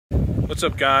What's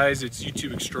up, guys? It's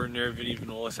YouTube extraordinaire Vinny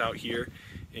Vanolis out here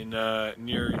in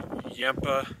near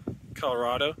Yampa,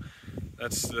 Colorado.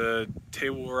 That's the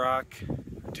Table Rock,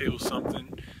 Table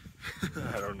something.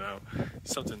 I don't know,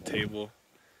 something table.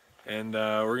 And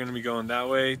we're gonna be going that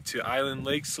way to Island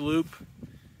Lakes Loop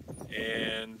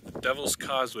and Devil's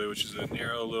Causeway, which is a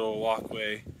narrow little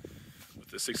walkway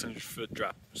with a 600-foot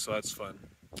drop. So that's fun.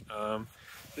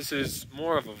 This is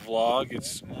more of a vlog.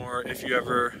 It's more if you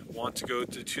ever want to go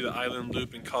to the Island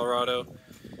Loop in Colorado,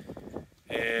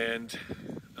 and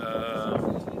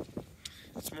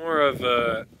it's more of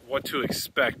what to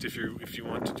expect if you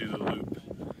want to do the loop.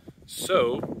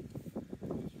 So,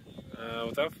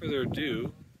 without further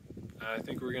ado, I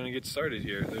think we're gonna get started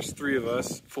here. There's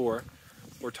four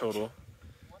total.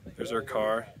 There's our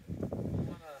car,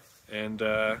 and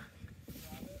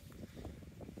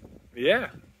yeah.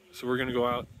 So we're gonna go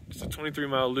out. It's a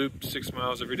 23-mile loop, 6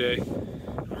 miles every day,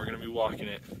 and we're gonna be walking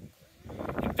it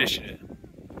and fishing it.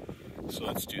 So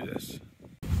let's do this.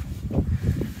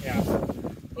 Yeah,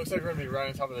 looks like we're gonna be right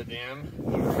on top of the dam.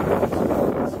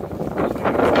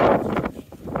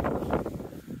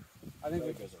 I think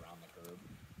it goes around the curb.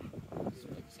 It's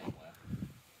like the same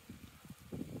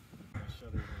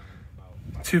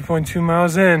way. 2.2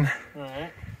 miles in. All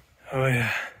right. Oh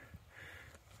yeah.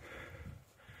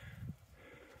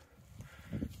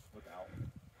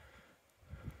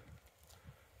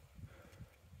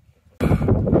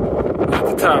 At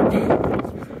the top.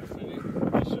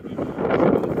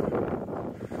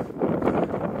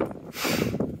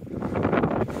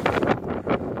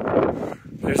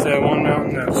 There's that one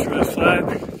mountain that's really flat.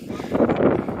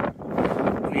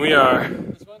 And we are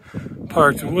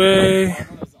parked way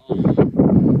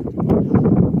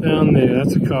down there.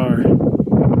 That's a car.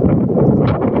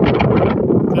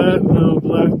 That little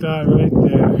black dot right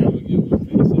there.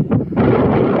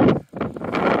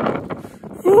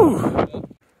 Whew.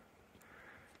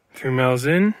 2 miles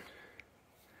in,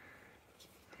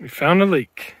 we found a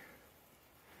lake.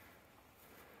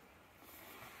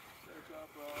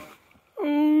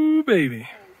 Oh, baby.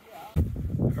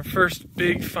 Our first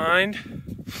big find,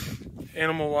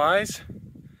 animal-wise,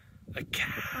 a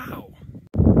cow.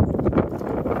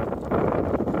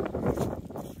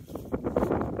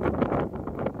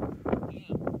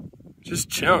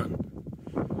 Just chilling.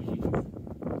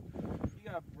 You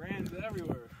got brands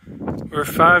everywhere. We're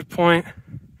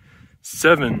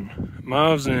 5.7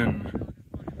 miles in.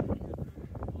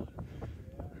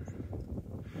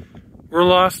 We're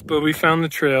lost, but we found the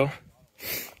trail.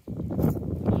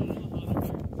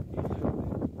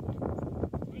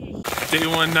 Day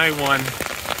one, night one.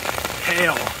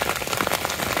 Hail.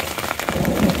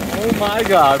 Oh my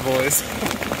God, boys.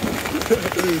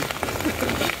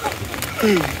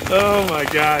 Oh my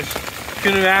gosh.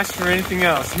 Couldn't have asked for anything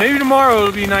else. Maybe tomorrow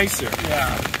it'll be nicer.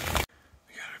 Yeah.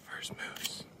 We got our first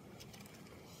moose.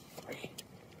 3.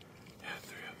 Yeah,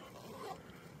 3 of them.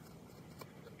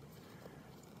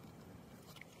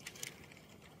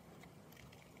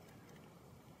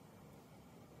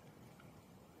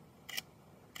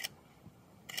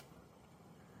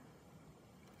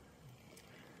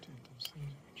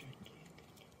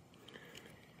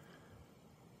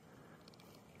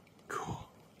 Cool.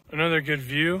 Another good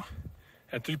view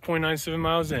at 3.97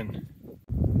 miles in.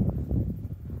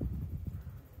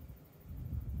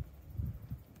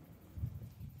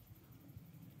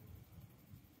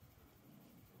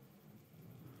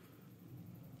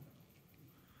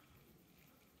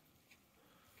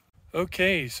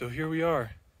 Okay, so here we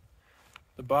are,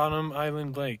 the bottom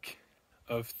island lake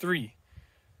of 3.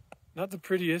 Not the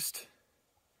prettiest.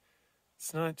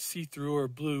 It's not see-through or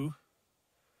blue,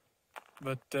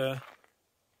 but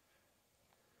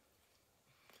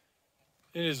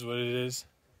it is what it is.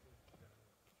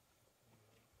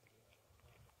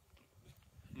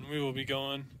 And we will be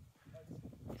going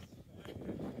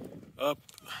up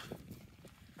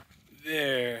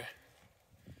there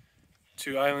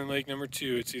to Island Lake number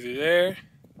 2. It's either there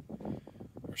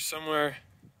or somewhere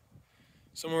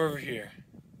over here.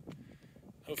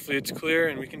 Hopefully it's clear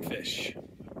and we can fish.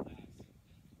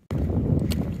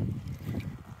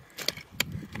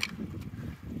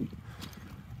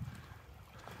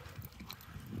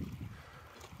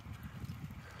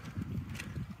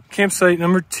 Campsite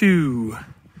number 2.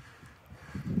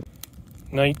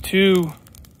 Night 2.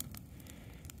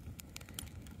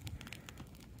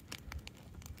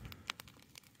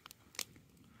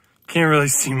 Can't really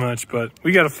see much, but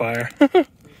we got a fire.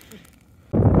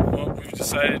 Well, we've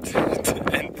decided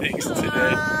to end things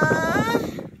today.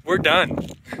 We're done.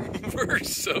 We're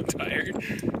so tired.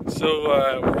 So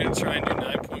we're gonna try and do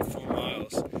 9.4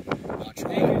 miles.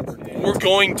 We're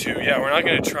going to, yeah, we're not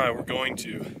gonna try, we're going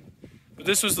to. But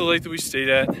this was the lake that we stayed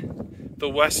at, the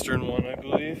western one, I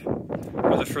believe,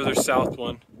 or the further south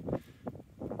one.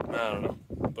 I don't know.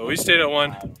 But we stayed at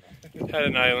one, had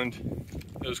an island.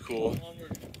 It was cool.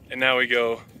 And now we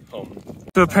go home.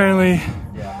 So apparently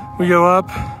we go up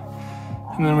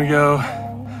and then we go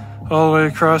all the way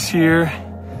across here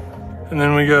and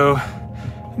then we go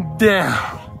down.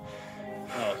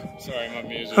 Oh, sorry, my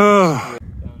music. Oh,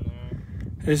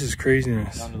 this is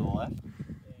craziness. Down to the left.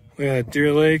 We got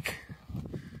Deer Lake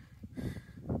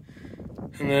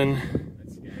and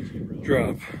then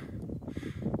drop.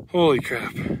 Holy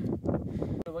crap. We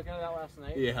were looking at that last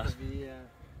night. Yeah.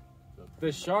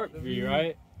 The sharp view,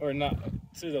 right? Or not?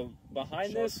 To the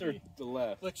behind Sharp this or V. the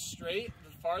left? Look straight.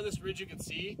 The farthest ridge you can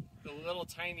see, the little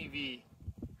tiny V,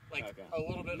 like Okay. a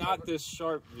little bit. Not over, this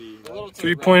sharp V. A little to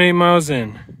 3.8 miles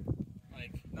in.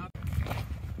 like not.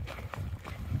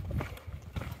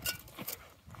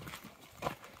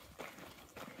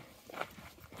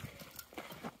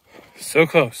 So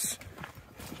close.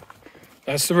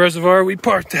 That's the reservoir we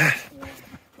parked at.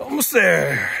 Almost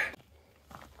there.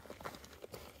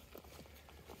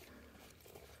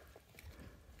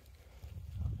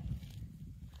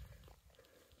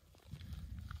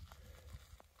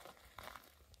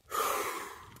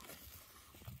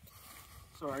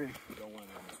 Sorry.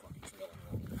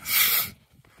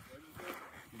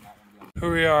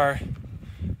 Here we are,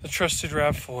 the trusted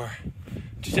RAV4,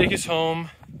 to take us home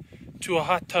to a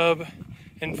hot tub,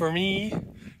 and for me,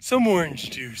 some orange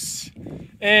juice.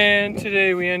 And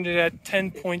today we ended at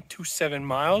 10.27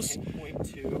 miles,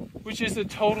 10.2. which is a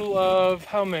total of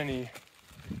how many?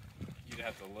 You'd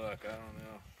have to look. I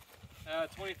don't know.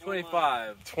 25.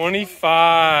 25.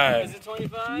 25. Is it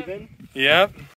 25? Even? Yep.